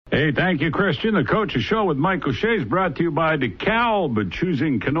Hey, thank you, Christian. The Coach's Show with Mike O'Shea is brought to you by DeKalb.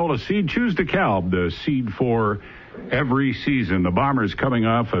 Choosing canola seed, choose DeKalb, the seed for every season. The Bombers coming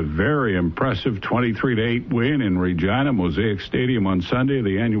off a very impressive 23-8 win in Regina, Mosaic Stadium on Sunday,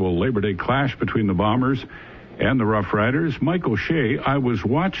 the annual Labor Day clash between the Bombers and the Rough Riders. Mike O'Shea, I was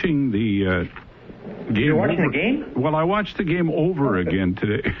watching the game. You're watching the game? Well, I watched the game over again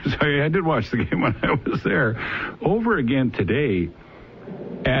today. Sorry, I did watch the game when I was there. Over again today.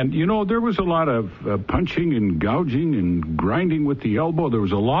 And, you know, there was a lot of punching and gouging and grinding with the elbow. There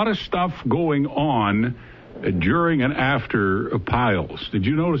was a lot of stuff going on during and after piles. Did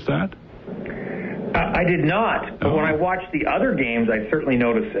you notice that? I did not. But when I watched the other games, I certainly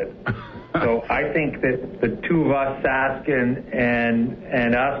noticed it. So I think that the two of us, Sask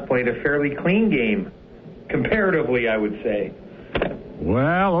and us, played a fairly clean game, comparatively, I would say.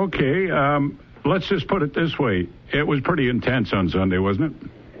 Well, okay. Let's just put it this way. It was pretty intense on Sunday, wasn't it?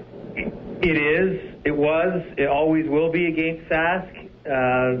 It is. It was. It always will be against Sask,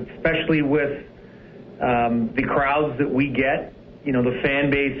 especially with the crowds that we get. You know, the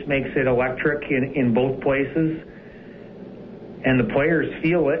fan base makes it electric in both places. And the players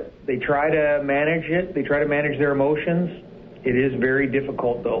feel it. They try to manage it. They try to manage their emotions. It is very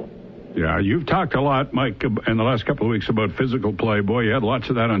difficult, though. Yeah, you've talked a lot, Mike, in the last couple of weeks about physical play. Boy, you had lots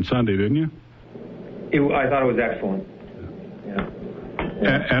of that on Sunday, didn't you? I thought it was excellent.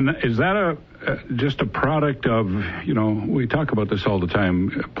 Yeah. And is that just a product of, you know, we talk about this all the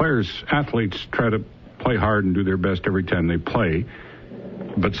time. Athletes try to play hard and do their best every time they play.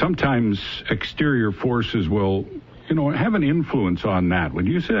 But sometimes exterior forces will, you know, have an influence on that. Would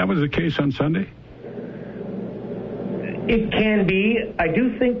you say that was the case on Sunday? It can be. I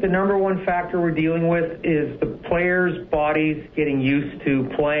do think the number one factor we're dealing with is the players' bodies getting used to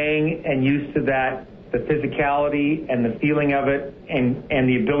playing and used to that, the physicality and the feeling of it and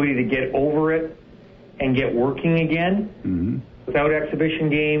the ability to get over it and get working again. Mm-hmm. Without exhibition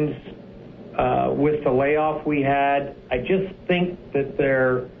games, with the layoff we had, I just think that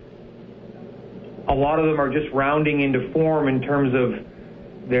a lot of them are just rounding into form in terms of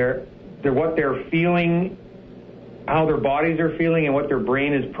what they're feeling, how their bodies are feeling, and what their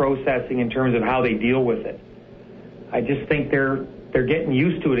brain is processing in terms of how they deal with it. I just think they're getting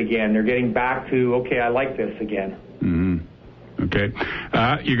used to it again. They're getting back to, okay, I like this again. Mm-hmm. Okay.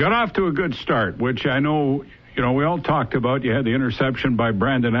 You got off to a good start, which I know, you know, we all talked about. You had the interception by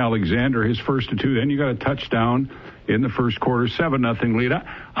Brandon Alexander, his first of two. Then you got a touchdown in the first quarter, 7-0 lead.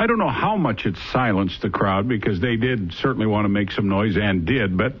 I don't know how much it silenced the crowd because they did certainly want to make some noise and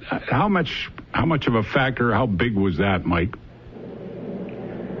did. But how much of a factor, how big was that, Mike?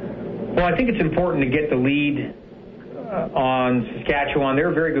 Well, I think it's important to get the lead on Saskatchewan.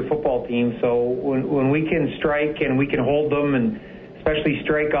 They're a very good football team, so when we can strike and we can hold them and especially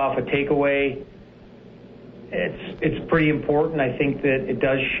strike off a takeaway, it's pretty important. I think that it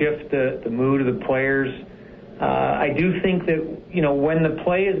does shift the mood of the players. I do think that, you know, when the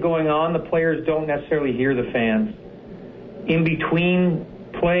play is going on, the players don't necessarily hear the fans. In between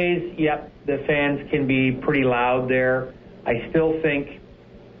plays, yep, the fans can be pretty loud there. I still think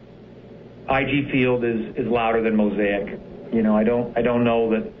IG Field is louder than Mosaic. You know, I don't know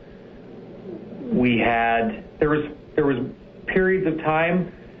that we had. There was periods of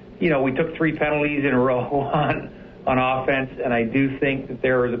time. You know, we took 3 penalties in a row on offense, and I do think that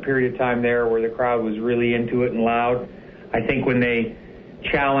there was a period of time there where the crowd was really into it and loud. I think when they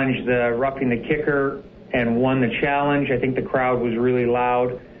challenged the roughing the kicker and won the challenge, I think the crowd was really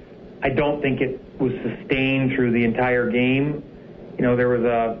loud. I don't think it was sustained through the entire game. You know, there was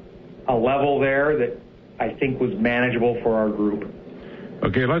a level there that I think was manageable for our group.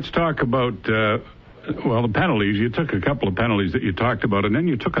 Okay, let's talk about, the penalties. You took a couple of penalties that you talked about, and then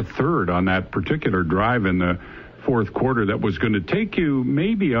you took a third on that particular drive in the fourth quarter that was going to take you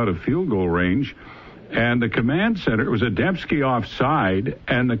maybe out of field goal range. And the command center, it was a Dembski offside,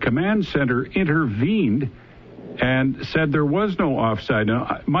 and the command center intervened and said there was no offside.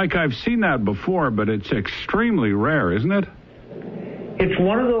 Now, Mike, I've seen that before, but it's extremely rare, isn't it? It's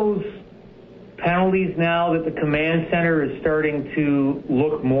one of those penalties now that the command center is starting to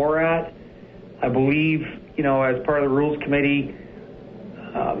look more at. I believe, you know, as part of the rules committee,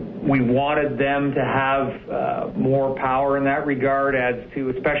 we wanted them to have more power in that regard as to,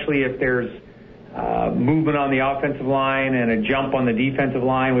 especially if there's movement on the offensive line and a jump on the defensive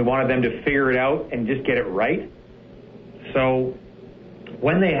line, we wanted them to figure it out and just get it right. So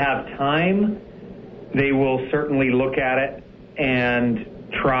when they have time, they will certainly look at it and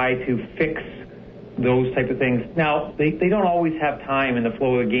try to fix those type of things. Now, they don't always have time in the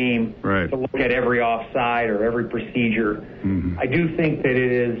flow of the game to look at every offside or every procedure. Mm-hmm. I do think that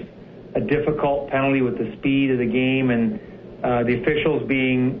it is a difficult penalty with the speed of the game and the officials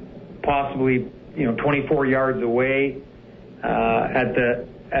being possibly 24 yards away at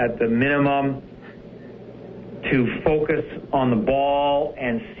the minimum to focus on the ball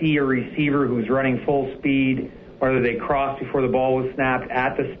and see a receiver who's running full speed, whether they cross before the ball was snapped,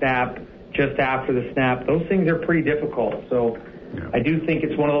 at the snap, just after the snap. Those things are pretty difficult. So I do think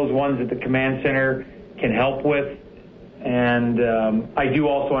it's one of those ones that the command center can help with. And I do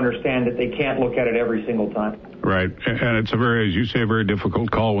also understand that they can't look at it every single time. Right. And it's as you say, a very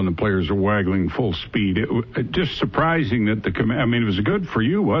difficult call when the players are waggling full speed. It just surprising that it was good for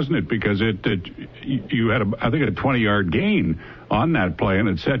you, wasn't it? Because you had, I think, a 20-yard gain on that play, and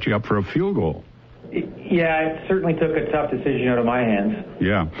it set you up for a field goal. Yeah, it certainly took a tough decision out of my hands.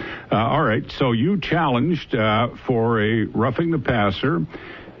 Yeah. All right. So you challenged for a roughing the passer.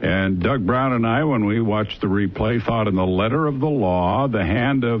 And Doug Brown and I, when we watched the replay, thought in the letter of the law, the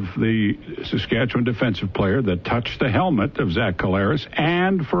hand of the Saskatchewan defensive player that touched the helmet of Zach Collaros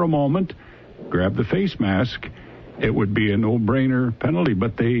and for a moment grabbed the face mask, it would be a no-brainer penalty.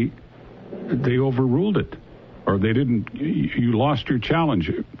 But they overruled it, or they didn't. You lost your challenge.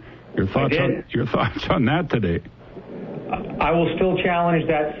 Your thoughts on that today? I will still challenge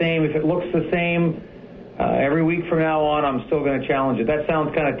that same. If it looks the same every week from now on, I'm still going to challenge it. That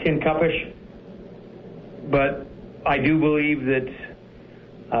sounds kind of tin cupish, but I do believe that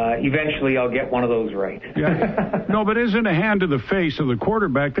eventually I'll get one of those right. Yeah. No, but isn't a hand to the face of the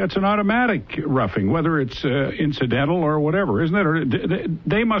quarterback, that's an automatic roughing, whether it's incidental or whatever, isn't it? Or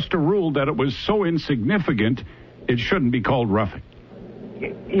they must have ruled that it was so insignificant it shouldn't be called roughing.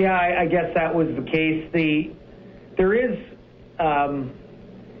 Yeah, I guess that was the case. There is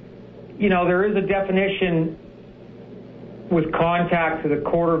a definition with contact to the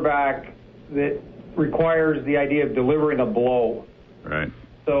quarterback that requires the idea of delivering a blow. Right.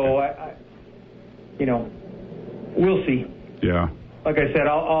 So, we'll see. Yeah. Like I said,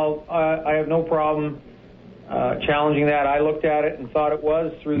 I have no problem challenging that. I looked at it and thought it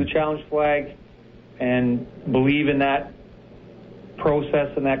was through the challenge flag and believe in that process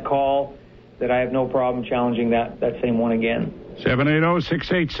and that call, that I have no problem challenging that same one again.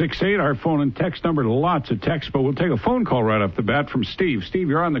 780-6868, our phone and text number. Lots of texts, but we'll take a phone call right off the bat from Steve. Steve,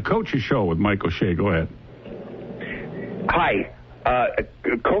 you're on the Coach's Show with Mike O'Shea. Go ahead. Hi.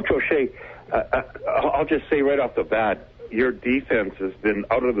 Coach O'Shea, I'll just say right off the bat, your defense has been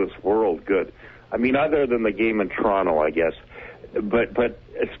out of this world good. I mean, other than the game in Toronto, I guess, but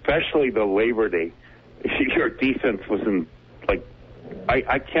especially the Labor Day, your defense was in,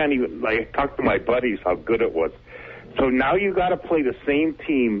 I can't even, I talked to my buddies how good it was. So now you got to play the same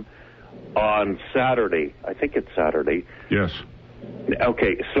team on Saturday. I think it's Saturday. Yes.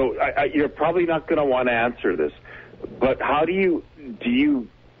 Okay, so you're probably not going to want to answer this, but how do you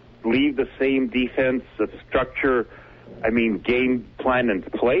leave the same defense, the structure, game plan in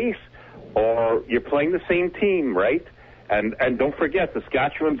place, or you're playing the same team, right? And don't forget,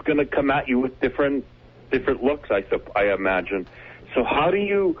 Saskatchewan's going to come at you with different looks, I imagine. So how do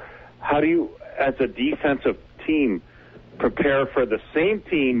you, as a defensive team, prepare for the same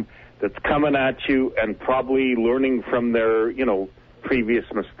team that's coming at you and probably learning from their, previous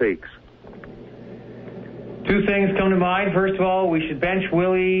mistakes? Two things come to mind. First of all, we should bench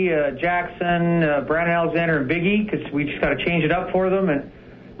Willie, Jackson, Brandon Alexander, and Biggie, because we just got to change it up for them. And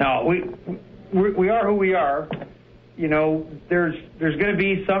now we are who we are. There's going to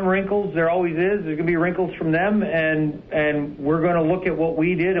be some wrinkles. There always is. There's going to be wrinkles from them, and we're going to look at what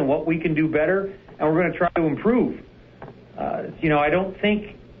we did and what we can do better, and we're going to try to improve. I don't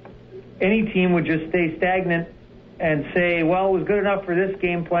think any team would just stay stagnant and say, well, it was good enough for this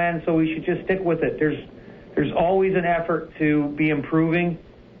game plan, so we should just stick with it. There's always an effort to be improving.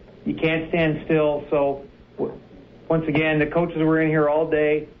 You can't stand still. So, once again, the coaches were in here all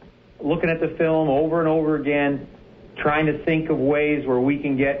day looking at the film over and over again, trying to think of ways where we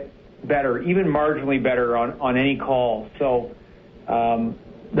can get better, even marginally better on any call. So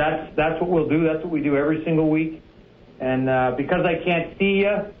that's what we'll do. That's what we do every single week. And because I can't see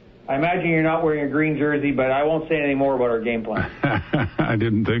you, I imagine you're not wearing a green jersey, but I won't say anything more about our game plan. I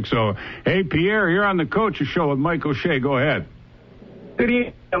didn't think so. Hey, Pierre, you're on the Coach's Show with Mike O'Shea. Go ahead. Good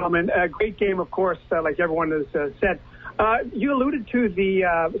evening, gentlemen. A great game, of course, like everyone has said. You alluded to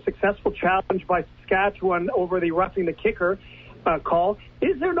the successful challenge by Saskatchewan over the roughing the kicker call.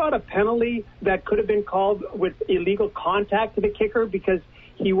 Is there not a penalty that could have been called with illegal contact to the kicker because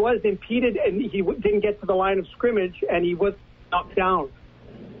he was impeded and he didn't get to the line of scrimmage and he was knocked down?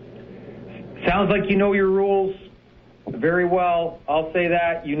 Sounds like you know your rules very well. I'll say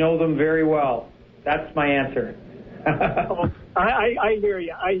that. You know them very well. That's my answer. I hear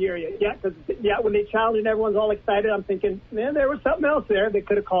you. Yeah, because when they challenged and everyone's all excited, I'm thinking, man, there was something else there they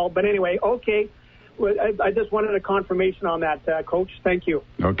could have called. But anyway, okay. Well, I just wanted a confirmation on that, Coach. Thank you.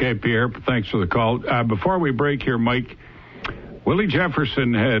 Okay, Pierre, thanks for the call. Before we break here, Mike, Willie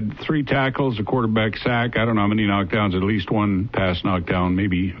Jefferson had 3 tackles, a quarterback sack. I don't know how many knockdowns, at least 1 pass knockdown,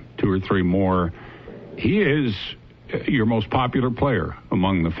 maybe 2 or 3 more. He is your most popular player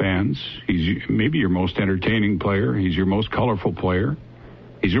among the fans. He's maybe your most entertaining player. He's your most colorful player.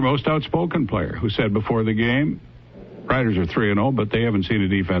 He's your most outspoken player, who said before the game, Riders are 3-0, but they haven't seen a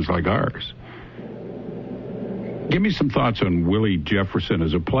defense like ours. Give me some thoughts on Willie Jefferson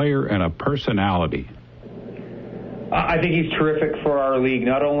as a player and a personality. I think he's terrific for our league.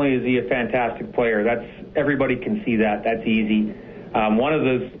 Not only is he a fantastic player, everybody can see that. That's easy. One of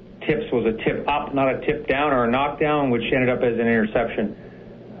those tips was a tip up, not a tip down or a knockdown, which ended up as an interception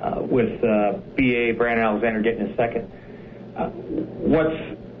with B.A. Brandon Alexander getting his second.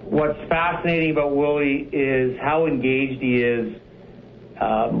 What's fascinating about Willie is how engaged he is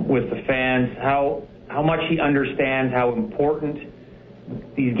with the fans, how much he understands how important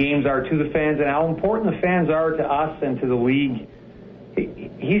these games are to the fans and how important the fans are to us and to the league.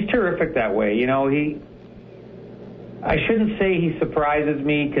 He's terrific that way. You know, I shouldn't say he surprises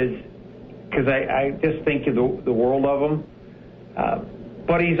me because I just think of the world of him.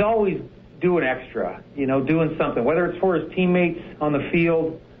 But he's always doing extra, doing something, whether it's for his teammates on the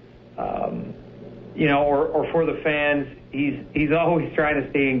field, or for the fans. He's always trying to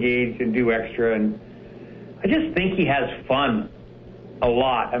stay engaged and do extra. And I just think he has fun a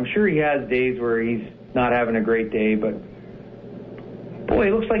lot. I'm sure he has days where he's not having a great day, but boy,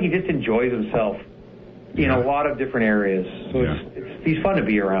 it looks like he just enjoys himself in a lot of different areas. So he's fun to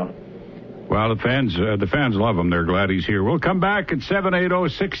be around. Well, the fans love him. They're glad he's here. We'll come back at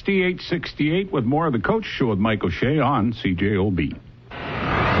 780-6868 with more of the Coach Show with Mike O'Shea on CJOB.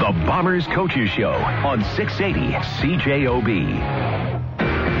 The Bombers Coaches Show on 680 CJOB.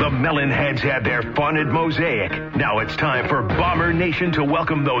 The Melonheads had their fun at Mosaic. Now it's time for Bomber Nation to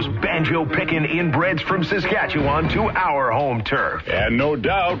welcome those banjo-picking inbreds from Saskatchewan to our home turf. And no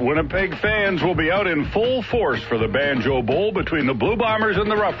doubt, Winnipeg fans will be out in full force for the Banjo Bowl between the Blue Bombers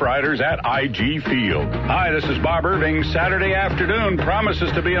and the Rough Riders at IG Field. Hi, this is Bob Irving. Saturday afternoon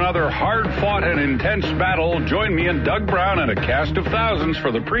promises to be another hard-fought and intense battle. Join me and Doug Brown and a cast of thousands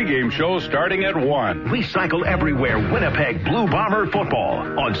for the pregame show starting at 1. Recycle everywhere Winnipeg Blue Bomber football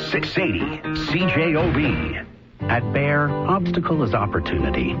on 680 CJOB. At Bayer, obstacle is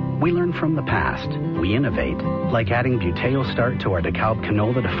opportunity. We learn from the past. We innovate, like adding Buteo Start to our DeKalb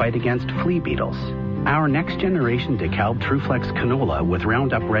canola to fight against flea beetles. Our next-generation DeKalb TruFlex canola with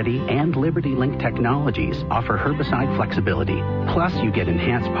Roundup Ready and Liberty Link technologies offer herbicide flexibility. Plus, you get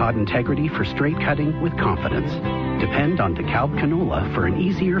enhanced pod integrity for straight cutting with confidence. Depend on DeKalb canola for an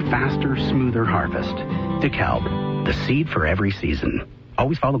easier, faster, smoother harvest. DeKalb, the seed for every season.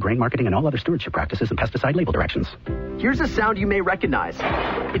 Always follow grain marketing and all other stewardship practices and pesticide label directions. Here's a sound you may recognize.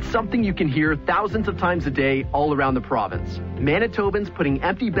 It's something you can hear thousands of times a day all around the province. Manitobans putting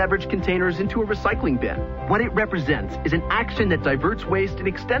empty beverage containers into a recycling bin. What it represents is an action that diverts waste and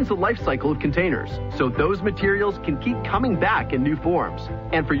extends the life cycle of containers, so those materials can keep coming back in new forms.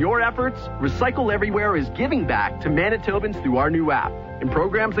 And for your efforts, Recycle Everywhere is giving back to Manitobans through our new app and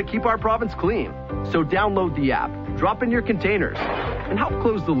programs that keep our province clean. So download the app, drop in your containers, and help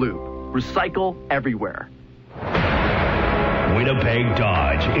close the loop. Recycle everywhere. Winnipeg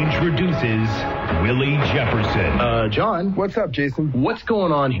Dodge introduces Willie Jefferson. John. What's up, Jason? What's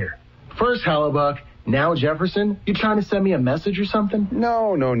going on here? First Hellebuck, now Jefferson? You trying to send me a message or something?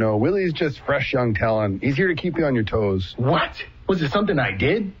 No. Willie's just fresh young talent. He's here to keep you on your toes. What? Was it something I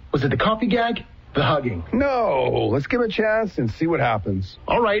did? Was it the coffee gag? The hugging? No. Let's give it a chance and see what happens.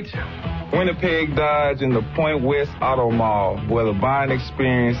 All right. Winnipeg Dodge in the Point West Auto Mall, where the buying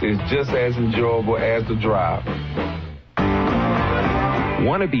experience is just as enjoyable as the drive.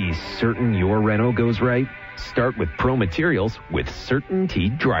 Want to be certain your reno goes right? Start with Pro Materials with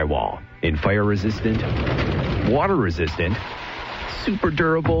CertainTeed Drywall. In fire resistant, water resistant, super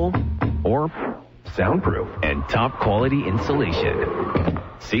durable, or soundproof and top quality insulation.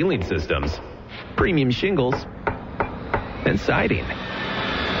 Ceiling systems, premium shingles, and siding.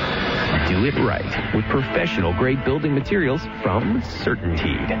 Do it right with professional grade building materials from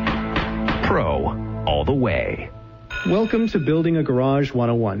CertainTeed. Pro all the way. Welcome to Building a Garage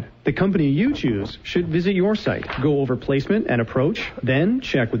 101. The company you choose should visit your site, go over placement and approach, then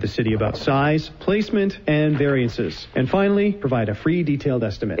check with the city about size, placement, and variances. And finally, provide a free detailed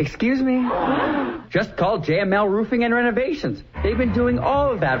estimate. Excuse me? Just call JML Roofing and Renovations. They've been doing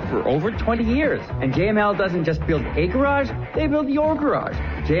all of that for over 20 years. And JML doesn't just build a garage, they build your garage.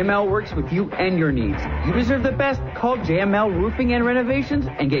 JML works with you and your needs. You deserve the best. Call JML Roofing and Renovations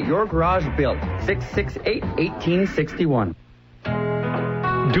and get your garage built. 668-1861.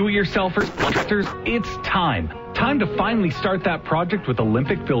 Do-it-yourselfers, it's time. Time to finally start that project with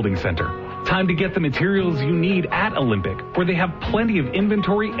Olympic Building Center. Time to get the materials you need at Olympic, where they have plenty of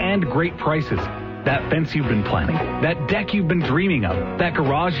inventory and great prices. That fence you've been planning, that deck you've been dreaming of, that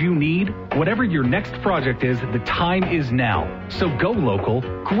garage you need, whatever your next project is, the time is now. So go local,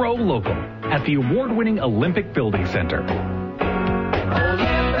 grow local at the award-winning Olympic Building Center.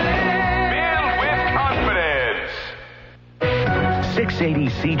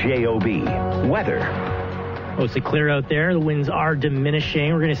 680 CJOB. Weather. Mostly clear out there. The winds are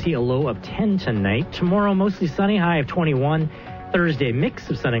diminishing. We're going to see a low of 10 tonight. Tomorrow, mostly sunny, high of 21. Thursday, mix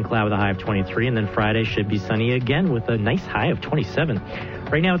of sun and cloud with a high of 23. And then Friday should be sunny again with a nice high of 27.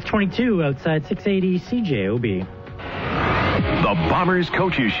 Right now it's 22 outside 680 CJOB. The Bombers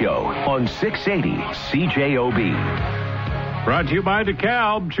Coaches Show on 680 CJOB. Brought to you by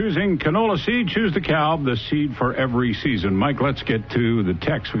DeKalb. Choosing canola seed, choose DeKalb, the seed for every season. Mike, let's get to the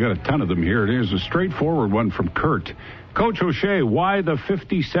text. We got a ton of them here. It is a straightforward one from Kurt. Coach O'Shea, why the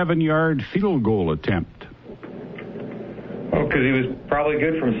 57-yard field goal attempt? Oh, because he was probably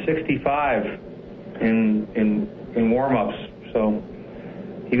good from 65 in warm-ups. So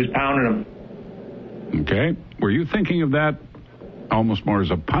he was pounding them. Okay. Were you thinking of that almost more as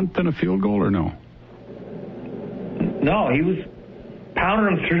a punt than a field goal, or no? No, he was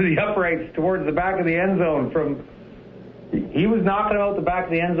pounding them through the uprights towards the back of the end zone. He was knocking them out the back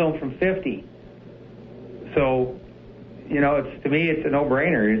of the end zone from 50. So, to me, it's a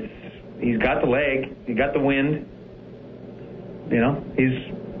no-brainer. He's got the leg, he's got the wind. He's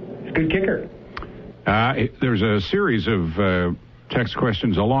a good kicker. There's a series of text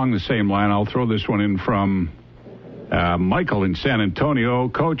questions along the same line. I'll throw this one in from Michael in San Antonio.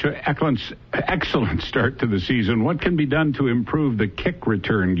 Coach, excellent start to the season. What can be done to improve the kick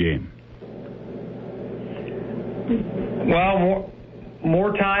return game? Well,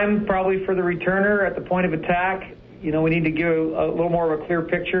 more time probably for the returner at the point of attack. We need to give a little more of a clear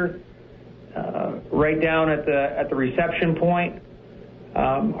picture right down at the reception point.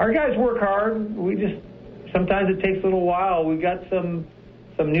 Our guys work hard. Sometimes it takes a little while. We've got some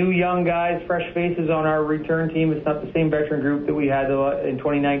new young guys, fresh faces on our return team. It's not the same veteran group that we had in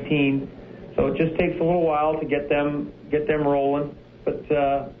 2019, so it just takes a little while to get them rolling. But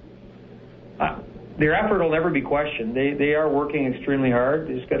their effort will never be questioned. They are working extremely hard.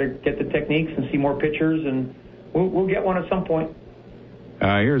 They just got to get the techniques and see more pictures, and we'll get one at some point.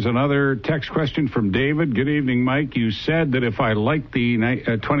 Here's another text question from David. Good evening, Mike. You said that if I like the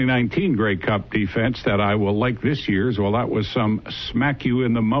 2019 Grey Cup defense, that I will like this year's. Well, that was some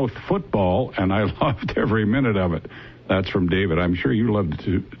smack-you-in-the-mouth football, and I loved every minute of it. That's from David. I'm sure you loved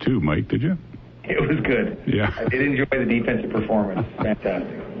it too, Mike, did you? It was good. Yeah. I did enjoy the defensive performance. Fantastic.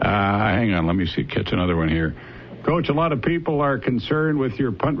 Hang on. Let me catch another one here. Coach, a lot of people are concerned with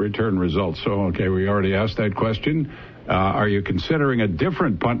your punt return results. So, okay, we already asked that question. Are you considering a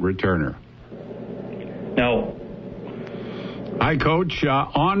different punt returner? No. Hi, Coach.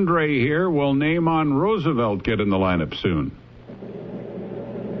 Andre here. Will Naaman Roosevelt get in the lineup soon?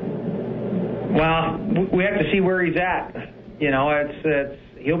 Well, we have to see where he's at.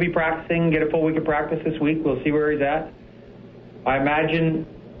 He'll be practicing, get a full week of practice this week. We'll see where he's at. I imagine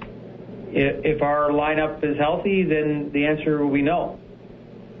if our lineup is healthy, then the answer will be no.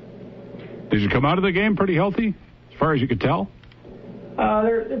 Did you come out of the game pretty healthy? As far as you could tell? There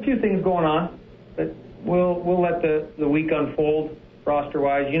are a few things going on, but we'll let the week unfold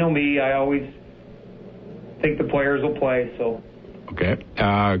roster-wise. You know me, I always think the players will play, so. Okay.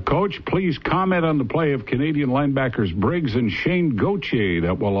 Coach, please comment on the play of Canadian linebackers Briggs and Shane Gauthier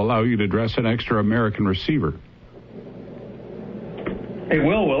that will allow you to dress an extra American receiver. It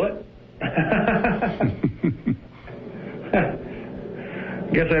will it?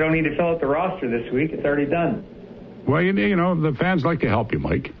 Guess I don't need to fill out the roster this week. It's already done. Well, the fans like to help you,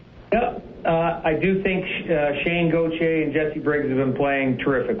 Mike. Yeah, I do think Shane Gauthier and Jesse Briggs have been playing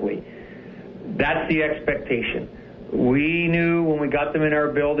terrifically. That's the expectation. We knew when we got them in our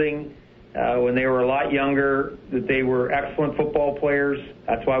building, when they were a lot younger, that they were excellent football players.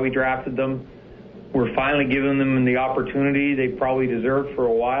 That's why we drafted them. We're finally giving them the opportunity they probably deserved for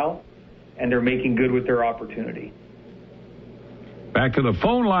a while, and they're making good with their opportunity. Back to the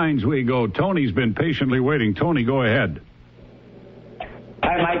phone lines we go. Tony's been patiently waiting. Tony, go ahead.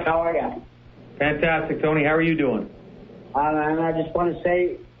 Hi, Mike. How are you? Fantastic, Tony. How are you doing? And I just want to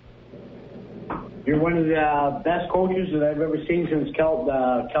say you're one of the best coaches that I've ever seen since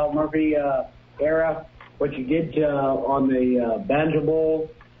Cal Murphy era. What you did on the Banjo Bowl,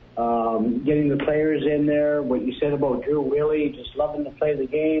 getting the players in there, what you said about Drew Willie, just loving to play the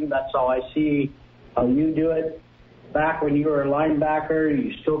game. That's how I see how you do it. Back when you were a linebacker,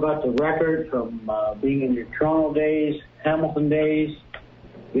 you still got the record from being in your Toronto days, Hamilton days.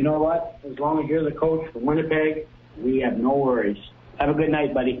 You know what? As long as you're the coach for Winnipeg, we have no worries. Have a good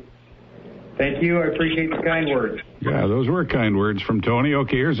night, buddy. Thank you. I appreciate the kind words. Yeah, those were kind words from Tony.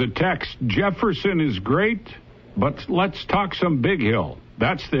 Okay, here's a text. Jefferson is great, but let's talk some Big Hill.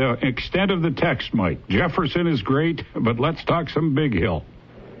 That's the extent of the text, Mike. Jefferson is great, but let's talk some Big Hill.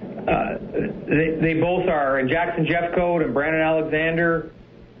 They both are. And Jackson Jeffcoat and Brandon Alexander,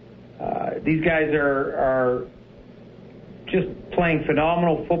 these guys are just playing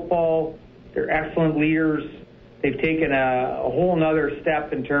phenomenal football. They're excellent leaders. They've taken a whole nother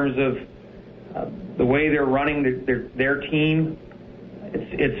step in terms of the way they're running their team.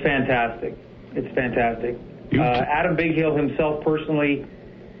 It's fantastic. It's fantastic. Adam Big Hill himself personally,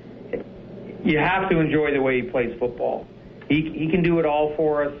 you have to enjoy the way he plays football. He can do it all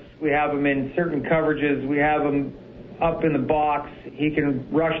for us. We have him in certain coverages. We have him up in the box. He can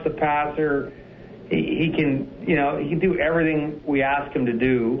rush the passer. He can do everything we ask him to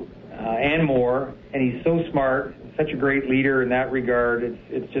do and more. And he's so smart, such a great leader in that regard.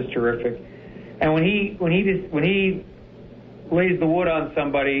 It's just terrific. And when he lays the wood on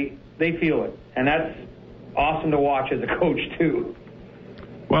somebody, they feel it, and that's awesome to watch as a coach too.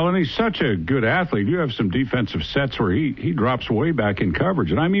 Well, and he's such a good athlete. You have some defensive sets where he drops way back in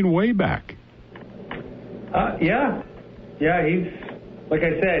coverage, and I mean way back. Yeah. He's, like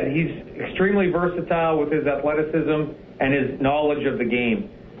I said, he's extremely versatile with his athleticism and his knowledge of the game.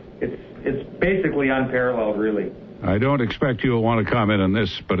 It's basically unparalleled, really. I don't expect you'll want to comment on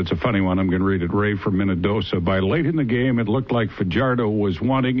this, but it's a funny one. I'm going to read it. Ray from Minnedosa. By late in the game, it looked like Fajardo was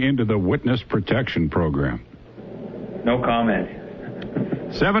wanting into the witness protection program. No comment.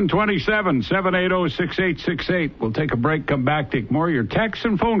 727 780 We'll take a break, come back, take more of your texts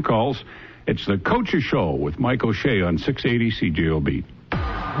and phone calls. It's the Coach's Show with Mike O'Shea on 680 CJOB.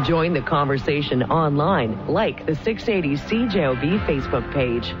 Join the conversation online. Like the 680 CJOB Facebook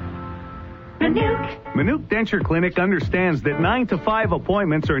page. Minute Denture Clinic understands that 9 to 5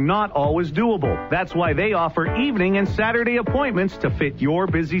 appointments are not always doable. That's why they offer evening and Saturday appointments to fit your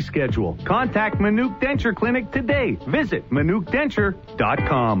busy schedule. Contact Minute Denture Clinic today. Visit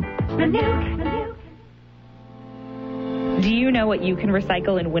MinuteDenture.com. Do you know what you can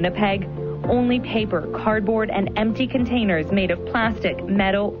recycle in Winnipeg? Only paper, cardboard, and empty containers made of plastic,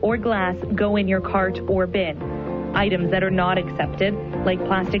 metal, or glass go in your cart or bin. Items that are not accepted, like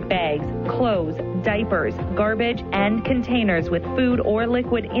plastic bags, clothes, diapers, garbage, and containers with food or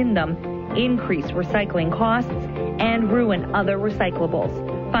liquid in them, increase recycling costs and ruin other recyclables.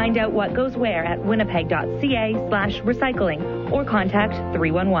 Find out what goes where at winnipeg.ca/recycling or contact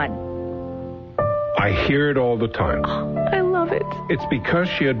 311. I hear it all the time. I love it. It's because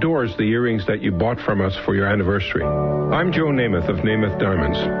she adores the earrings that you bought from us for your anniversary. I'm Joe Namath of Namath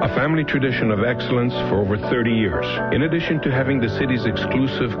Diamonds, a family tradition of excellence for over 30 years. In addition to having the city's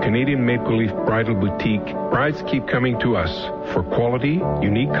exclusive Canadian Maple Leaf bridal boutique, brides keep coming to us for quality,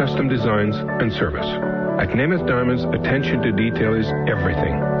 unique custom designs, and service. At Namath Diamonds, attention to detail is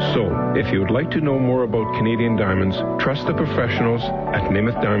everything. So, if you would like to know more about Canadian diamonds, trust the professionals at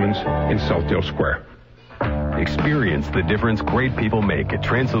Namath Diamonds in Southdale Square. Experience the difference great people make at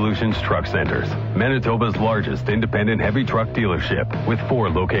Trans-Solutions Truck Centers, Manitoba's largest independent heavy truck dealership with 4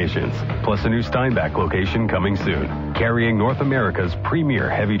 locations, plus a new Steinbach location coming soon, carrying North America's premier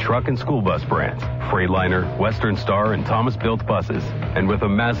heavy truck and school bus brands, Freightliner, Western Star, and Thomas Built buses, and with a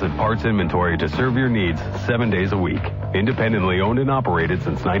massive parts inventory to serve your needs 7 days a week. Independently owned and operated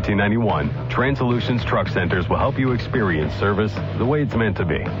since 1991, Trans-Solutions Truck Centers will help you experience service the way it's meant to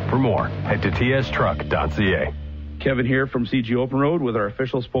be. For more, head to tstruck.ca. Kevin here from CG Open Road with our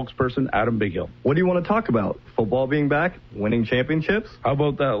official spokesperson, Adam Big Hill. What do you want to talk about? Football being back? Winning championships? How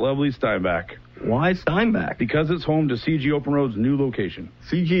about that lovely Steinbach? Why Steinbach? Because it's home to CG Open Road's new location.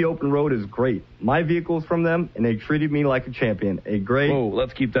 CG Open Road is great. My vehicle's from them, and they treated me like a champion. Whoa,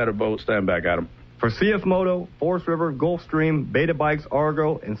 let's keep that about Steinbach, Adam. For CF Moto, Forest River, Gulfstream, Beta Bikes,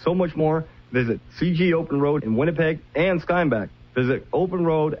 Argo, and so much more, visit CG Open Road in Winnipeg and Steinbach. Visit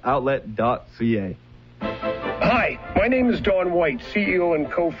openroadoutlet.ca. Hi, My name is Don White, CEO and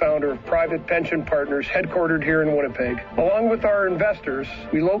co-founder of Private Pension Partners, headquartered here in Winnipeg. Along with our investors,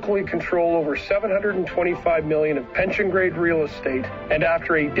 we locally control over $725 million of pension-grade real estate, and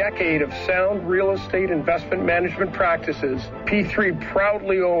after a decade of sound real estate investment management practices, P3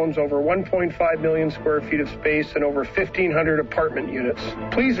 proudly owns over 1.5 million square feet of space and over 1,500 apartment units.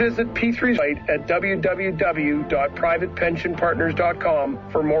 Please visit P3's site at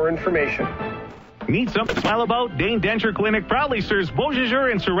www.privatepensionpartners.com for more information. Need something to smile about? Dane Denture Clinic proudly serves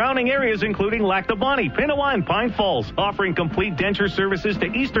Beausejour and surrounding areas including Lac Du Bonnet, Pinawa, and Pine Falls, offering complete denture services to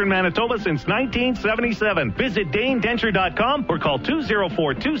eastern Manitoba since 1977. Visit DaneDenture.com or call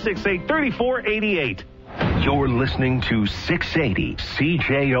 204-268-3488. You're listening to 680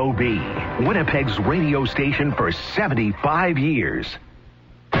 CJOB, Winnipeg's radio station for 75 years.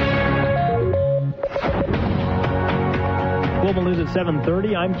 Global News at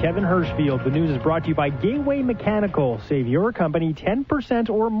 7:30. I'm Kevin Hirschfield. The news is brought to you by Gateway Mechanical. Save your company 10%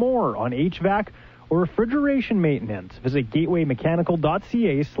 or more on HVAC or refrigeration maintenance. Visit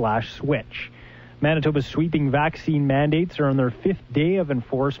gatewaymechanical.ca/switch. Manitoba's sweeping vaccine mandates are on their 5th day of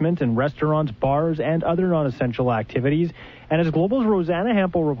enforcement in restaurants, bars, and other non-essential activities. And as Global's Rosanna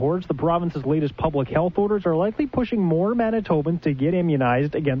Hampel reports, the province's latest public health orders are likely pushing more Manitobans to get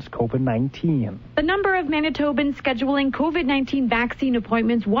immunized against COVID-19. The number of Manitobans scheduling COVID-19 vaccine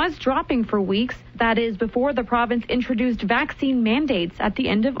appointments was dropping for weeks. That is, before the province introduced vaccine mandates at the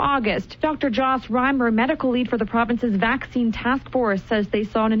end of August. Dr. Joss Reimer, medical lead for the province's vaccine task force, says they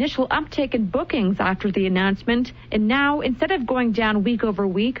saw an initial uptick in bookings after the announcement. And now, instead of going down week over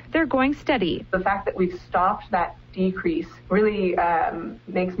week, they're going steady. The fact that we've stopped that decrease really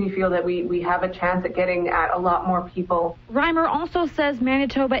makes me feel that we have a chance at getting at a lot more people. Reimer also says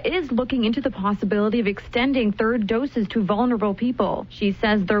Manitoba is looking into the possibility of extending third doses to vulnerable people. She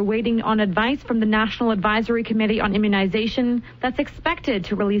says they're waiting on advice from the National Advisory Committee on Immunization that's expected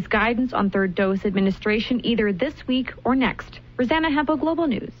to release guidance on third dose administration either this week or next. Rosanna Hempel, Global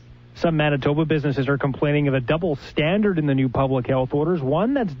News. Some Manitoba businesses are complaining of a double standard in the new public health orders,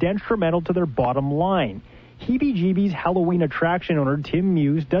 one that's detrimental to their bottom line. Heebie-Jeebies Halloween attraction owner Tim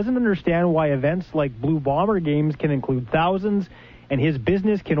Muse doesn't understand why events like Blue Bomber games can include thousands and his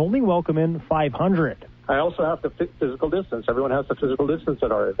business can only welcome in 500. I also have to physical distance. Everyone has to physical distance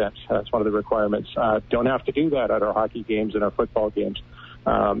at our events. That's one of the requirements. Don't have to do that at our hockey games and our football games.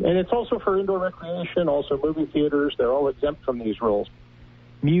 And it's also for indoor recreation, also movie theaters. They're all exempt from these rules.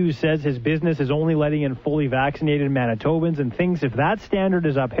 Muse says his business is only letting in fully vaccinated Manitobans and thinks if that standard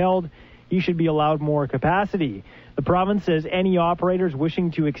is upheld, he should be allowed more capacity. The province says any operators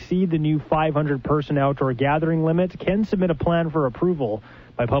wishing to exceed the new 500-person outdoor gathering limit can submit a plan for approval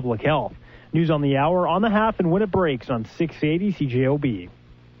by Public Health. News on the hour, on the half, and when it breaks on 680 CJOB.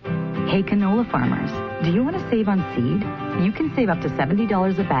 Hey, canola farmers, do you want to save on seed? You can save up to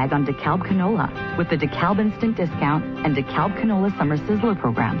 $70 a bag on DeKalb canola with the DeKalb Instant Discount and DeKalb Canola Summer Sizzler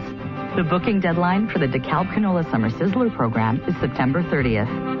programs. The booking deadline for the DeKalb Canola Summer Sizzler program is September 30th.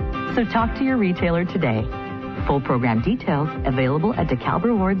 So talk to your retailer today. Full program details available at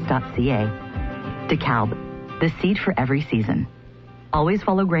DeKalbRewards.ca. DeKalb, the seed for every season. Always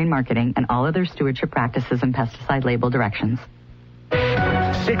follow grain marketing and all other stewardship practices and pesticide label directions.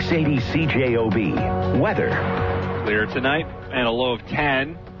 680 CJOB. Weather. Clear tonight and a low of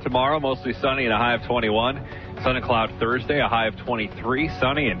 10. Tomorrow, mostly sunny and a high of 21. Sun and cloud Thursday, a high of 23.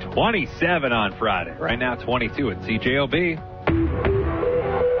 Sunny and 27 on Friday. Right now, 22 at CJOB.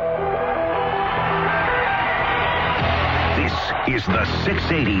 This is the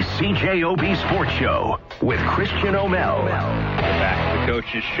 680 CJOB Sports Show with Christian O'Mel. Back to the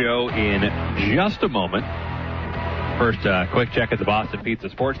Coach's Show in just a moment. First, quick check at the Boston Pizza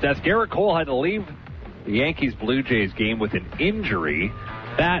Sports Desk. Garrett Cole had to leave the Yankees-Blue Jays game with an injury.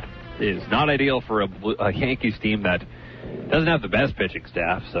 That is not ideal for a Yankees team that doesn't have the best pitching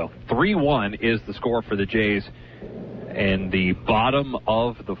staff. So 3-1 is the score for the Jays in the bottom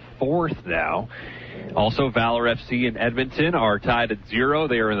of the fourth now. Also, Valor FC and Edmonton are tied at 0.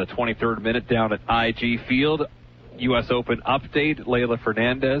 They are in the 23rd minute down at IG Field. U.S. Open update, Leylah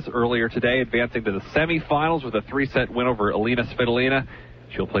Fernandez earlier today advancing to the semifinals with a 3-set win over Alina Svitolina.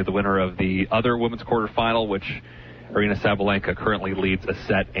 She'll play the winner of the other women's quarterfinal, which Aryna Sabalenka currently leads a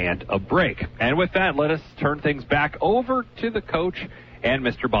set and a break. And with that, let us turn things back over to the coach and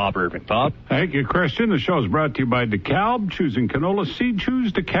Mr. Bob Irving. Bob? Thank you, Christian. The show is brought to you by DeKalb. Choosing canola seed,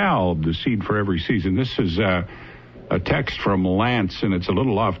 choose DeKalb, the seed for every season. This is a text from Lance, and it's a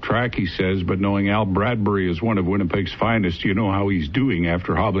little off track, he says, but knowing Al Bradbury is one of Winnipeg's finest, you know how he's doing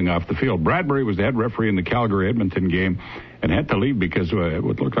after hobbling off the field. Bradbury was the head referee in the Calgary-Edmonton game and had to leave because of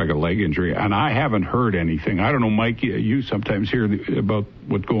what looked like a leg injury, and I haven't heard anything. I don't know, Mike, you sometimes hear about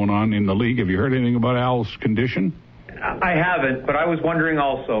what's going on in the league. Have you heard anything about Al's condition? I haven't, but I was wondering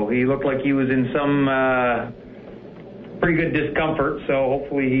also. He looked like he was in some pretty good discomfort, so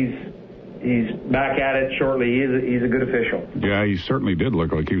hopefully he's back at it shortly. He's a good official. Yeah, he certainly did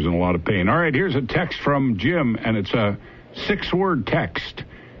look like he was in a lot of pain. All right, here's a text from Jim, and it's a 6-word text.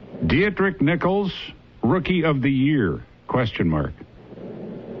 Dietrich Nichols, Rookie of the Year, ?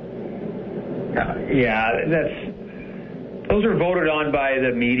 Yeah, those are voted on by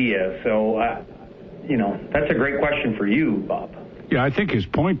the media, so, that's a great question for you, Bob. Yeah, I think his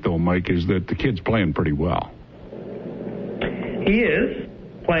point, though, Mike, is that the kid's playing pretty well. He is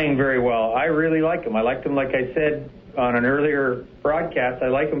playing very well. I really like him. I liked him, like I said on an earlier broadcast. I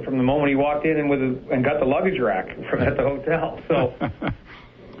like him from the moment he walked in and got the luggage rack at the hotel. So,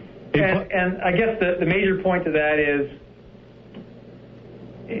 and I guess the major point to that is,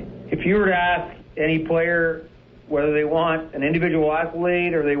 if you were to ask any player whether they want an individual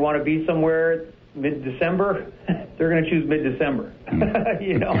accolade or they want to be somewhere mid-December, they're going to choose mid-December,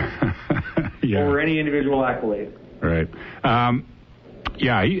 over any individual accolade. Right. And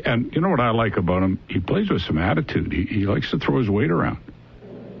you know what I like about him? He plays with some attitude. He likes to throw his weight around.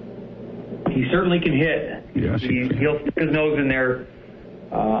 He certainly can hit. Yes, he'll stick his nose in there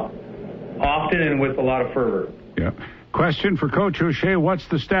often and with a lot of fervor. Yeah. Question for Coach O'Shea, what's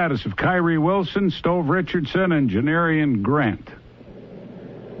the status of Kyrie Wilson, Stove Richardson, and Janarian Grant?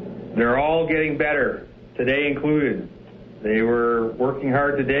 They're all getting better, today included. They were working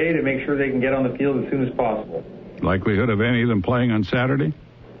hard today to make sure they can get on the field as soon as possible. Likelihood of any of them playing on Saturday?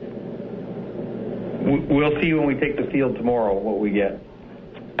 We'll see when we take the field tomorrow what we get.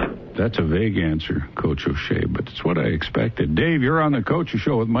 That's a vague answer, Coach O'Shea, but it's what I expected. Dave, you're on the Coach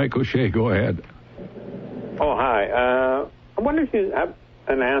Show with Mike O'Shea. Go ahead. Oh, hi. I wonder if you have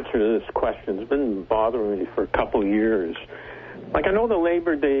an answer to this question. It's been bothering me for a couple of years. Like, I know the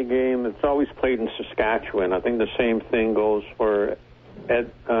Labor Day game, it's always played in Saskatchewan. I think the same thing goes for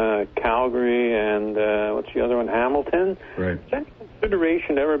Calgary and what's the other one, Hamilton? Right. Has any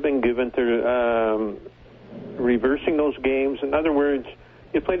consideration ever been given to reversing those games? In other words,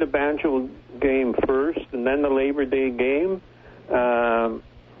 you play the Banjo game first and then the Labor Day game,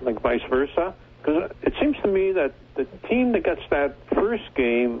 like vice versa? Because it seems to me that the team that gets that first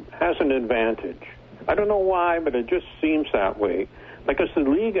game has an advantage. I don't know why, but it just seems that way. Like, has the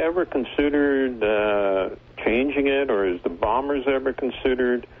league ever considered changing it, or has the Bombers ever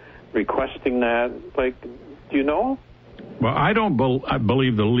considered requesting that? Like, do you know? Well, I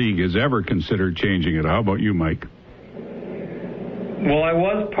believe the league has ever considered changing it. How about you, Mike? Well, I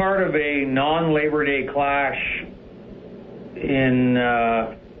was part of a non-Labor Day clash in,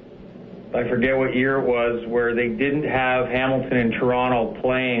 I forget what year it was, where they didn't have Hamilton and Toronto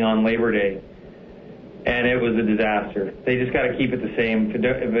playing on Labor Day. And it was a disaster. They just got to keep it the same.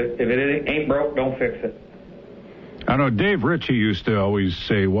 If it ain't broke, don't fix it. I know Dave Ritchie used to always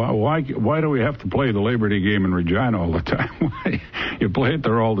say, why do we have to play the Labor Day game in Regina all the time? You play it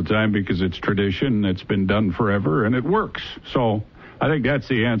there all the time because it's tradition, it's been done forever, and it works. So I think that's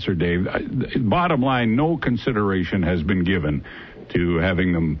the answer, Dave. Bottom line, no consideration has been given to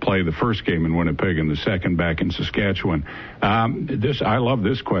having them play the first game in Winnipeg and the second back in Saskatchewan. I love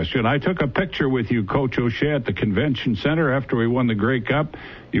this question. I took a picture with you, Coach O'Shea, at the Convention Center after we won the Grey Cup.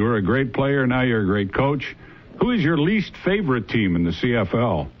 You were a great player. Now you're a great coach. Who is your least favorite team in the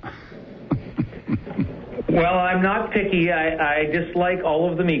CFL? Well, I'm not picky. I dislike all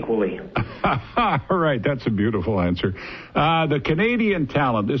of them equally. All right, that's a beautiful answer. The Canadian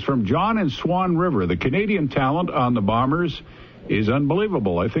talent is from John in Swan River. The Canadian talent on the Bombers is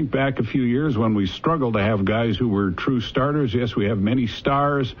unbelievable. I think back a few years when we struggled to have guys who were true starters. Yes, we have many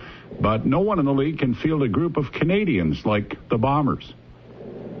stars, but no one in the league can field a group of Canadians like the Bombers.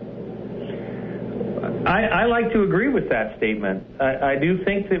 I like to agree with that statement. I do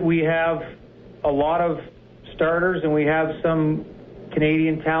think that we have a lot of starters and we have some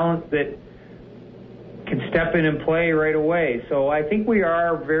Canadian talent that can step in and play right away. So I think we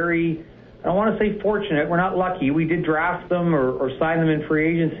are very, I don't want to say fortunate. We're not lucky. We did draft them or sign them in free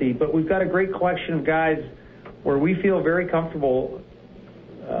agency, but we've got a great collection of guys where we feel very comfortable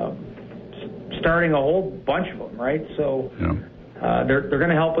starting a whole bunch of them, right? So they're going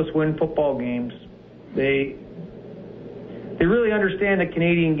to help us win football games. They really understand the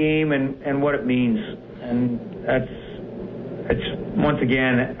Canadian game and what it means, and it's once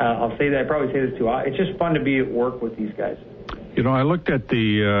again, I'll say that, I probably say this too, it's just fun to be at work with these guys. You know, I looked at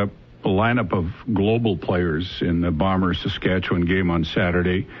the lineup of global players in the Bombers-Saskatchewan game on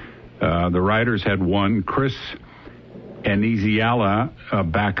Saturday. The Riders had one, Chris Aniziala,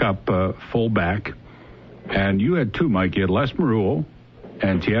 backup fullback. And you had two, Mike. You had Les Maruo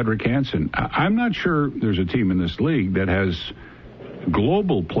and Teodric Hansen. I'm not sure there's a team in this league that has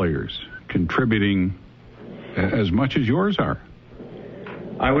global players contributing as much as yours are.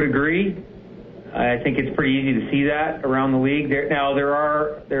 I would agree. I think it's pretty easy to see that around the league. There's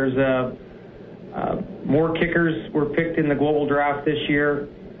more kickers were picked in the global draft this year.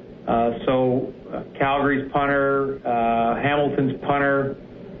 So Calgary's punter, Hamilton's punter,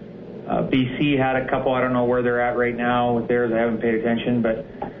 BC had a couple. I don't know where they're at right now with theirs. I haven't paid attention, but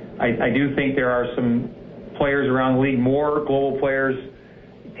I do think there are some players around the league, more global players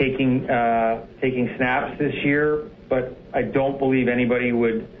taking snaps this year. But I don't believe anybody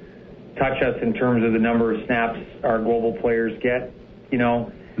would touch us in terms of the number of snaps our global players get. You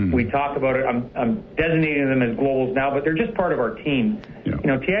know, we talk about it. I'm designating them as globals now, but they're just part of our team. Yeah. You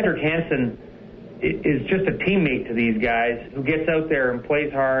know, Teodric Hansen is just a teammate to these guys who gets out there and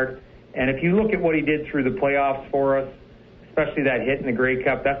plays hard. And if you look at what he did through the playoffs for us, especially that hit in the Grey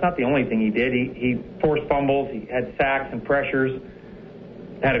Cup, that's not the only thing he did. He forced fumbles, he had sacks and pressures,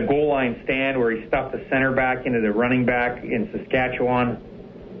 had a goal line stand where he stuffed the center back into the running back in Saskatchewan.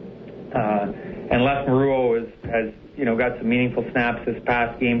 And Les Maruo has got some meaningful snaps this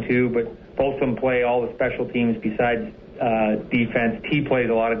past game too, but both of them play all the special teams besides defense. T plays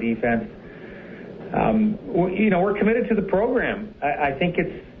a lot of defense. We're committed to the program. I think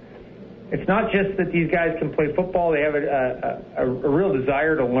it's not just that these guys can play football. They have a real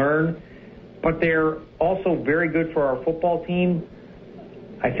desire to learn, but they're also very good for our football team.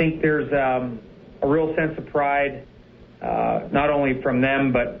 I think there's a real sense of pride, not only from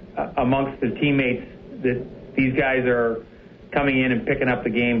them, but amongst the teammates, that these guys are coming in and picking up the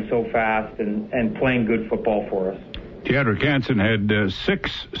game so fast and playing good football for us. Teodric Hansen had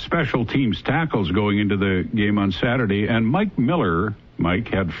 6 special teams tackles going into the game on Saturday, and Mike Miller,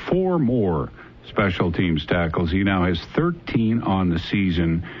 had 4 more special teams tackles. He now has 13 on the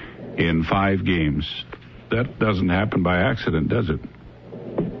season in 5 games. That doesn't happen by accident, does it?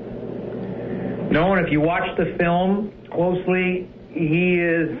 No, and if you watch the film closely,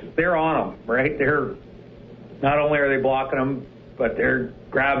 they're on him, right? They're not only are they blocking him, but they're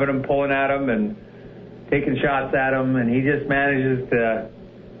grabbing him, pulling at him, and taking shots at him, and he just manages to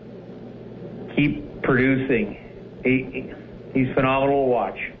keep producing. He's phenomenal to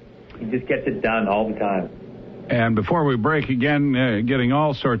watch. He just gets it done all the time. And before we break again, getting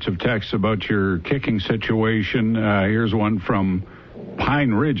all sorts of texts about your kicking situation. Here's one from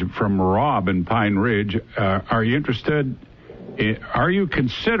Pine Ridge, from Rob in Pine Ridge. Are you interested? Are you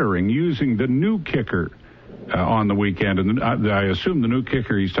considering using the new kicker on the weekend? And I assume the new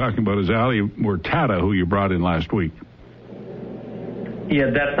kicker he's talking about is Ali Murtada, who you brought in last week. Yeah,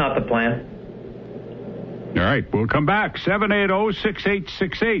 that's not the plan. All right, we'll come back.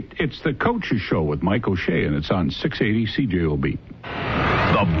 780-6868. It's the Coaches Show with Mike O'Shea, and it's on 680 CJOB.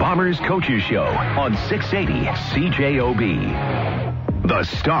 The Bombers Coaches Show on 680 CJOB. The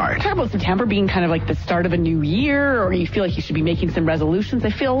Start. Talk about September being kind of like the start of a new year, or you feel like you should be making some resolutions. I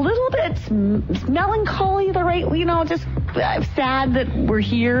feel a little bit melancholy, just sad that we're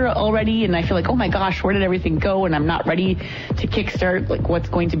here already, and I feel like, oh my gosh, where did everything go? And I'm not ready to kickstart like what's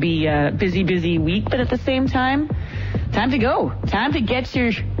going to be a busy week, but at the same time, time to go. Time to get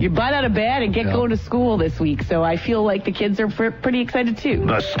your butt out of bed and get going to school this week. So I feel like the kids are pretty excited too.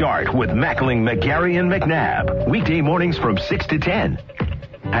 The Start with Mackling, McGarry, and McNabb. Weekday mornings from 6 to 10.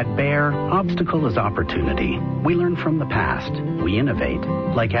 At Bayer, obstacle is opportunity. We learn from the past. We innovate,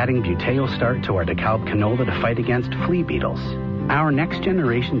 like adding Buteo Start to our DeKalb canola to fight against flea beetles. Our next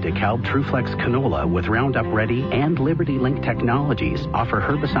generation DeKalb TruFlex canola with Roundup Ready and Liberty Link technologies offer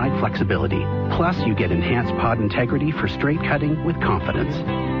herbicide flexibility. Plus, you get enhanced pod integrity for straight cutting with confidence.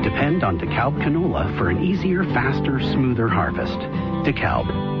 Depend on DeKalb canola for an easier, faster, smoother harvest.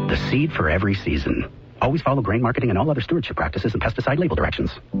 DeKalb, the seed for every season. Always follow grain marketing and all other stewardship practices and pesticide label directions.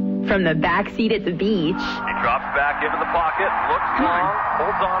 From the backseat at the beach. He drops back into the pocket, looks long,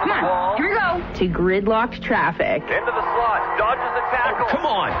 holds on to the ball. Here we go. To gridlocked traffic. Into the slot, dodges a tackle. Come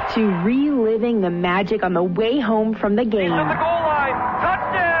on. To reliving the magic on the way home from the game. He's at the goal line.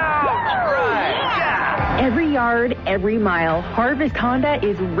 Touchdown. All right. Yeah. Every yard, every mile, Harvest Honda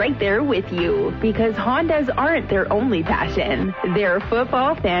is right there with you. Because Hondas aren't their only passion. They're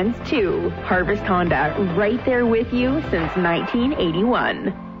football fans too. Harvest Honda, right there with you since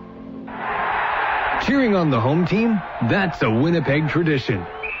 1981. Cheering on the home team? That's a Winnipeg tradition.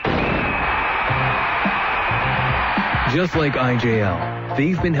 Just like IJL,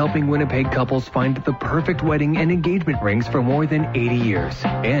 they've been helping Winnipeg couples find the perfect wedding and engagement rings for more than 80 years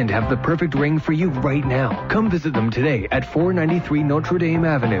and have the perfect ring for you right now. Come visit them today at 493 Notre Dame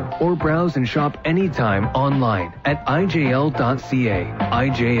Avenue or browse and shop anytime online at IJL.ca.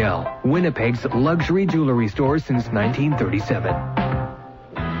 IJL, Winnipeg's luxury jewelry store since 1937.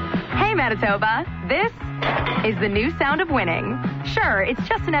 Hey Manitoba, this is the new sound of winning. Sure, it's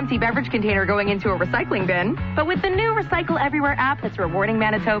just an empty beverage container going into a recycling bin, but with the new Recycle Everywhere app that's rewarding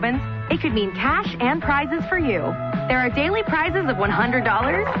Manitobans, it could mean cash and prizes for you. There are daily prizes of $100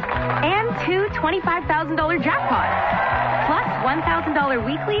 and two $25,000 jackpots, plus $1,000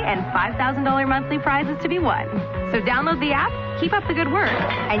 weekly and $5,000 monthly prizes to be won. So download the app, keep up the good work,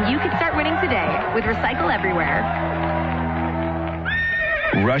 and you can start winning today with Recycle Everywhere.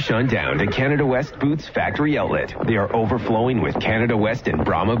 Rush on down to Canada West Boots Factory Outlet. They are overflowing with Canada West and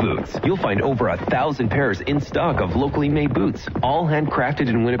Brahma boots. You'll find over 1,000 pairs in stock of locally made boots, all handcrafted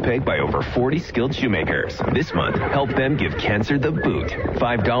in Winnipeg by over 40 skilled shoemakers. This month, help them give cancer the boot.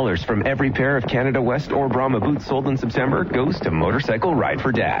 $5 from every pair of Canada West or Brahma boots sold in September goes to Motorcycle Ride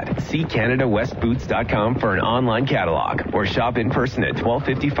for Dad. See CanadaWestBoots.com for an online catalog or shop in person at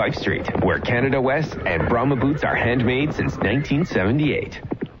 1255 Street, where Canada West and Brahma boots are handmade since 1978.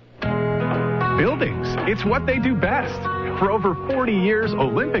 Buildings. It's what they do best. For over 40 years,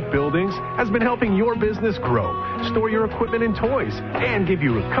 Olympic Buildings has been helping your business grow, store your equipment and toys, and give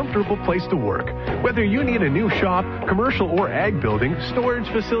you a comfortable place to work. Whether you need a new shop, commercial or ag building, storage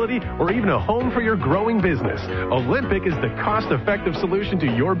facility, or even a home for your growing business, Olympic is the cost-effective solution to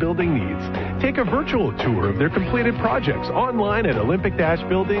your building needs. Take a virtual tour of their completed projects online at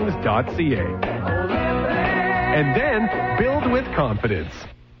olympic-buildings.ca. And then build with confidence.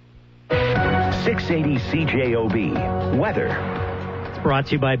 680 CJOB. Weather. It's brought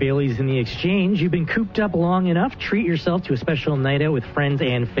to you by Bailey's in the Exchange. You've been cooped up long enough. Treat yourself to a special night out with friends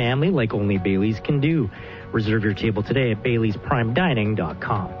and family like only Bailey's can do. Reserve your table today at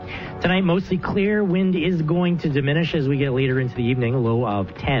Bailey'sPrimeDining.com. Tonight, mostly clear. Wind is going to diminish as we get later into the evening, a low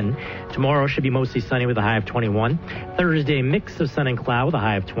of 10. Tomorrow should be mostly sunny with a high of 21. Thursday, mix of sun and cloud with a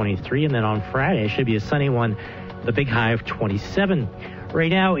high of 23. And then on Friday, should be a sunny one with a big high of 27. Right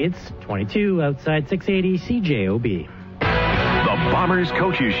now, it's 22 outside 680 CJOB. The Bombers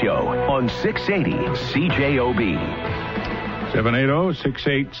Coaches Show on 680 CJOB.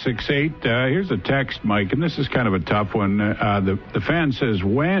 780-6868. Here's a text, Mike, and this is kind of a tough one. The fan says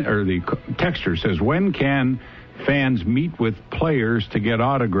when, or the texter says, when can fans meet with players to get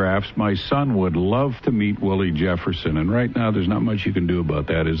autographs? My son would love to meet Willie Jefferson. And right now, there's not much you can do about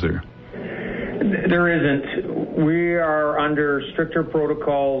that, is there? There isn't. We are under stricter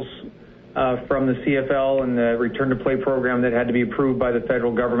protocols from the CFL and the return to play program that had to be approved by the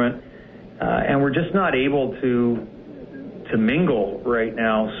federal government, and we're just not able to mingle right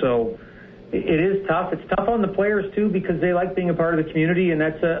now. So it is tough. It's tough on the players too, because they like being a part of the community, and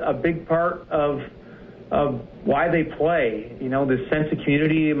that's a big part of why they play. You know, this sense of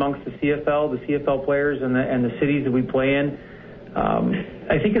community amongst the CFL players and the cities that we play in.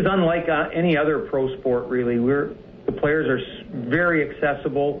 I think is unlike any other pro sport, really. The players are very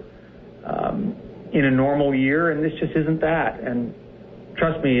accessible in a normal year, and this just isn't that. And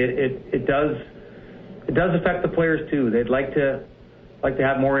trust me, it does affect the players too. They'd like to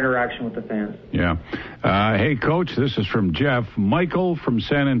have more interaction with the fans. Yeah. Hey, Coach, this is from Jeff. Michael from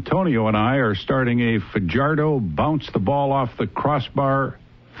San Antonio and I are starting a Fajardo bounce the ball off the crossbar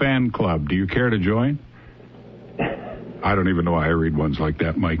fan club. Do you care to join? I don't even know why I read ones like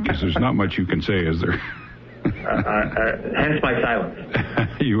that, Mike, because there's not much you can say, is there? Hence my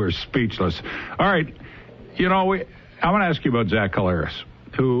silence. You are speechless. All right. You know, I want to ask you about Zach Collaros,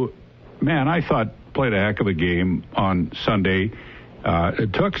 who, man, I thought played a heck of a game on Sunday.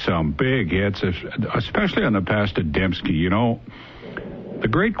 It took some big hits, especially on the pass to Dembski. You know, the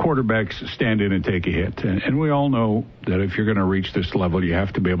great quarterbacks stand in and take a hit, and we all know that if you're going to reach this level, you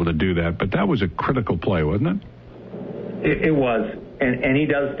have to be able to do that. But that was a critical play, wasn't it? It was, and he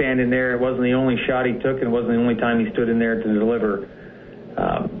does stand in there. It wasn't the only shot he took, and it wasn't the only time he stood in there to deliver.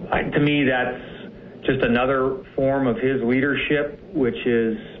 To me, that's just another form of his leadership, which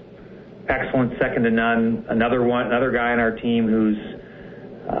is excellent, second to none. Another guy on our team who's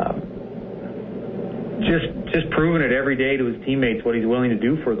just proven it every day to his teammates what he's willing to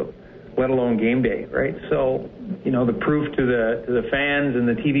do for them, let alone game day, right? So, you know, the proof to the fans and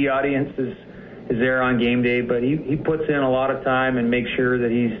the TV audience is there on game day, but he puts in a lot of time and makes sure that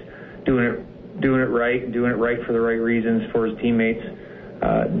he's doing it right and doing it right for the right reasons for his teammates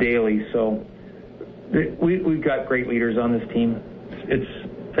daily. So we've got great leaders on this team.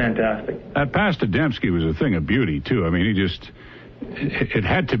 It's fantastic. That pass to Dembski was a thing of beauty, too. I mean, it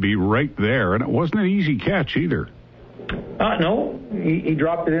had to be right there, and it wasn't an easy catch either. No, he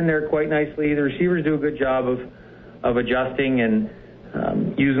dropped it in there quite nicely. The receivers do a good job of adjusting and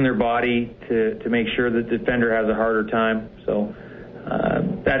using their body to make sure that the defender has a harder time. So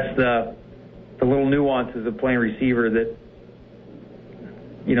that's the little nuances of playing receiver that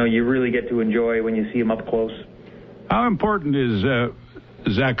you really get to enjoy when you see him up close. How important is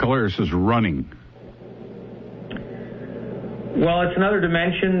Zach Collaros' running? Well, it's another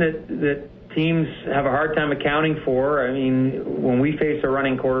dimension that teams have a hard time accounting for. I mean, when we face a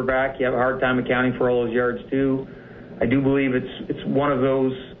running quarterback, you have a hard time accounting for all those yards too. I do believe it's one of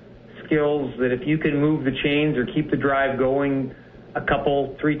those skills that if you can move the chains or keep the drive going a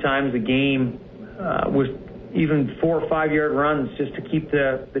couple, 3 times a game with even 4 or 5 yard runs just to keep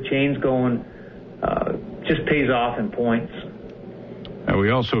the chains going, just pays off in points.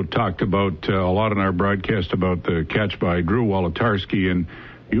 We also talked about a lot in our broadcast about the catch by Drew Wolitarsky, and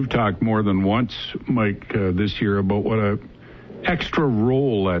you've talked more than once, Mike, this year about what a extra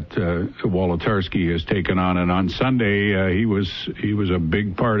role that Wolitarsky has taken on, and on Sunday he was a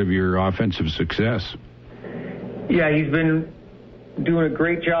big part of your offensive success. Yeah, he's been doing a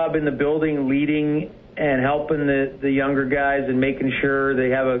great job in the building, leading and helping the younger guys and making sure they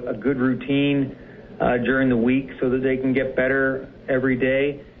have a good routine during the week so that they can get better every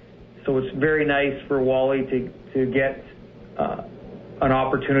day. So it's very nice for Wally to get an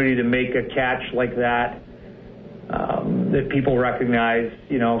opportunity to make a catch like that that people recognize,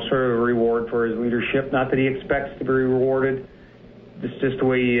 sort of a reward for his leadership. Not that he expects to be rewarded. It's just the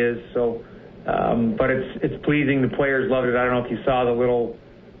way he is. So, but it's pleasing. The players loved it. I don't know if you saw the little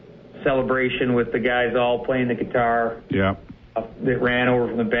celebration with the guys all playing the guitar. Yeah. That ran over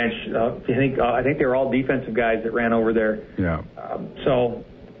from the bench. I think they were all defensive guys that ran over there. Yeah. So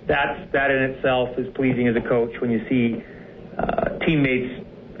that in itself is pleasing as a coach when you see teammates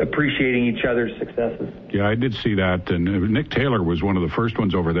appreciating each other's successes. Yeah, I did see that, and Nick Taylor was one of the first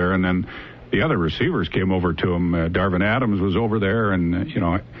ones over there, and then the other receivers came over to him. Darvin Adams was over there, and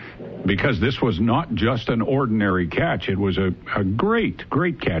because this was not just an ordinary catch, it was a great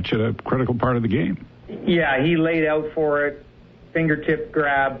catch at a critical part of the game. Yeah, he laid out for it, fingertip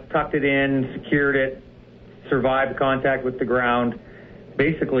grab, tucked it in, secured it, survived contact with the ground.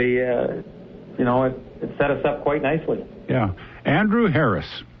 Basically, it set us up quite nicely. Yeah. Andrew Harris.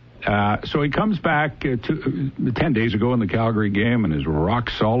 So he comes back 10 days ago in the Calgary game and is rock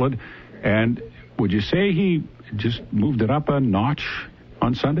solid. And would you say he just moved it up a notch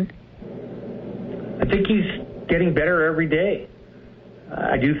on Sunday? I think he's getting better every day.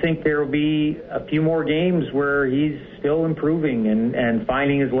 I do think there will be a few more games where he's still improving and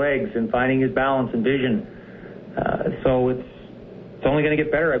finding his legs and finding his balance and vision. So it's only going to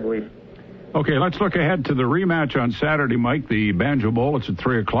get better, I believe. Okay, let's look ahead to the rematch on Saturday, Mike, the Banjo Bowl. It's at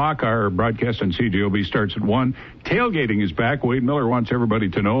 3 o'clock. Our broadcast on CJOB starts at 1. Tailgating is back. Wade Miller wants everybody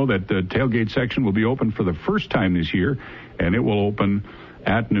to know that the tailgate section will be open for the first time this year, and it will open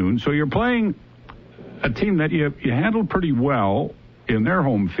at noon. So you're playing a team that you handled pretty well in their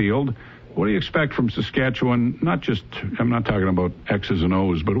home field. What do you expect from Saskatchewan? I'm not talking about X's and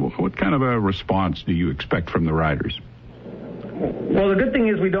O's, but what kind of a response do you expect from the Riders? Well, the good thing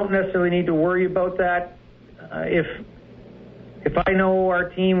is we don't necessarily need to worry about that. If I know our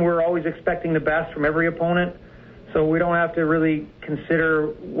team, we're always expecting the best from every opponent, so we don't have to really consider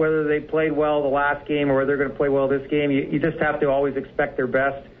whether they played well the last game or whether they're going to play well this game. You just have to always expect their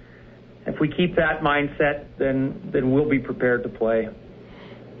best. If we keep that mindset, then we'll be prepared to play.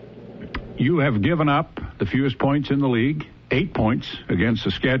 You have given up the fewest points in the league, 8 points against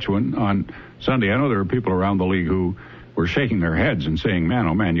Saskatchewan on Sunday. I know there are people around the league who were shaking their heads and saying, man,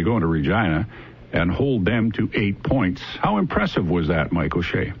 oh man, you go into Regina and hold them to 8 points. How impressive was that, Mike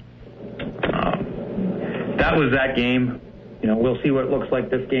O'Shea? That was that game. We'll see what it looks like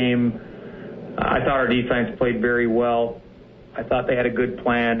this game. I thought our defense played very well. I thought they had a good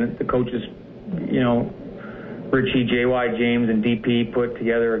plan. The coaches, Richie, JY, James, and DP put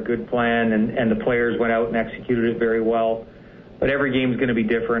together a good plan, and the players went out and executed it very well. But every game is going to be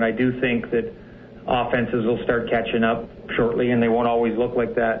different. I do think that offenses will start catching up shortly, and they won't always look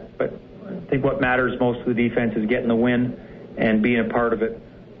like that. But I think what matters most to the defense is getting the win and being a part of it.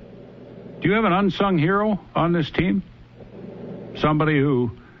 Do you have an unsung hero on this team? Somebody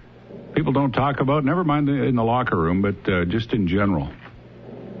who people don't talk about, never mind in the locker room, but just in general?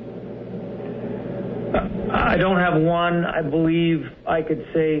 I don't have one. I believe I could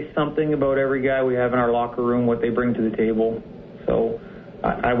say something about every guy we have in our locker room, what they bring to the table. So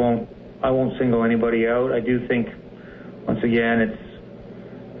I won't won't single anybody out. I do think, once again, it's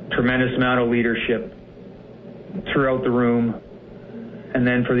a tremendous amount of leadership throughout the room. And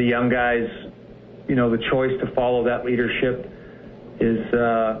then for the young guys, the choice to follow that leadership is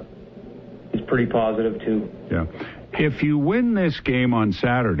pretty positive too. Yeah. If you win this game on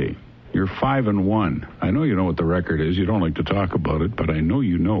Saturday, you're 5-1. I know you know what the record is. You don't like to talk about it, but I know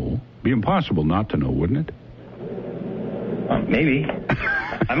you know. Be impossible not to know, wouldn't it? Maybe.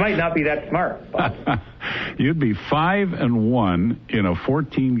 I might not be that smart. You'd be 5-1 in a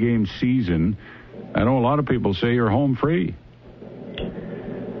 14-game season. I know a lot of people say you're home free.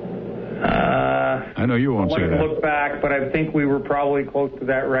 I know you won't say that. I look back, but I think we were probably close to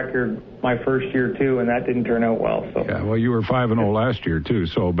that record my first year too, and that didn't turn out well. So yeah, well, you were 5-0 last year too.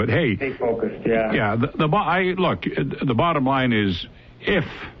 So, but hey, stay focused. Yeah. Yeah. The bottom line is, if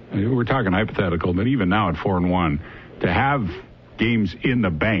we're talking hypothetical, but even now at 4-1, to have games in the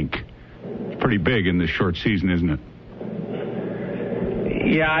bank, it's pretty big in this short season, isn't it?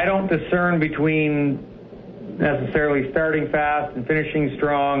 Yeah, I don't discern between necessarily starting fast and finishing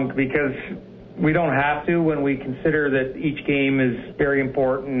strong, because we don't have to when we consider that each game is very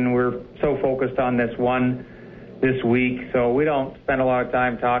important and we're so focused on this one this week. So we don't spend a lot of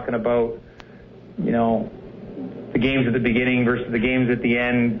time talking about, the games at the beginning versus the games at the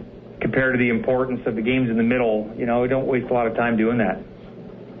end compared to the importance of the games in the middle. We don't waste a lot of time doing that.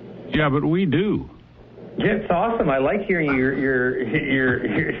 Yeah, but we do. Yeah, it's awesome. I like hearing your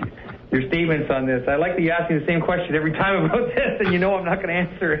statements on this. I like that you ask me the same question every time about this, and I'm not going to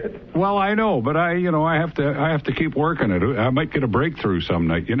answer it. Well, I know, but I have to keep working it. I might get a breakthrough some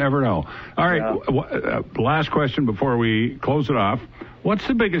night. You never know. All right, last question before we close it off. What's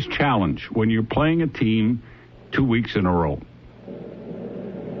the biggest challenge when you're playing a team 2 weeks in a row?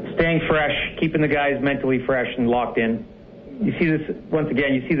 Staying fresh, keeping the guys mentally fresh and locked in. You see this once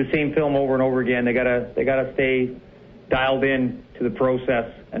again. You see the same film over and over again. They gotta stay dialed in to the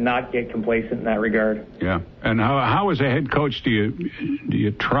process and not get complacent in that regard. Yeah. And how as a head coach do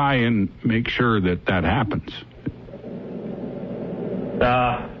you try and make sure that happens?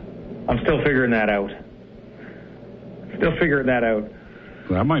 I'm still figuring that out.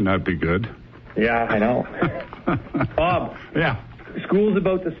 That might not be good. Yeah, I know. Bob. Yeah. School's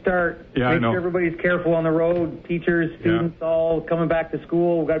about to start. Yeah, Make sure everybody's careful on the road. Teachers, students, all coming back to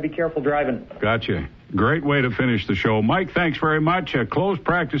school. We've got to be careful driving. Gotcha. Great way to finish the show. Mike, thanks very much. Closed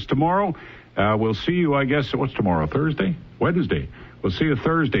practice tomorrow. We'll see you, I guess, what's tomorrow? Thursday? Wednesday. We'll see you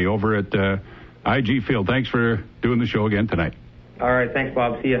Thursday over at IG Field. Thanks for doing the show again tonight. All right. Thanks,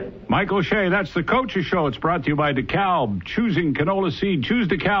 Bob. See ya. Mike O'Shea, that's the Coach's Show. It's brought to you by DeKalb. Choosing canola seed. Choose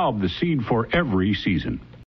DeKalb, the seed for every season.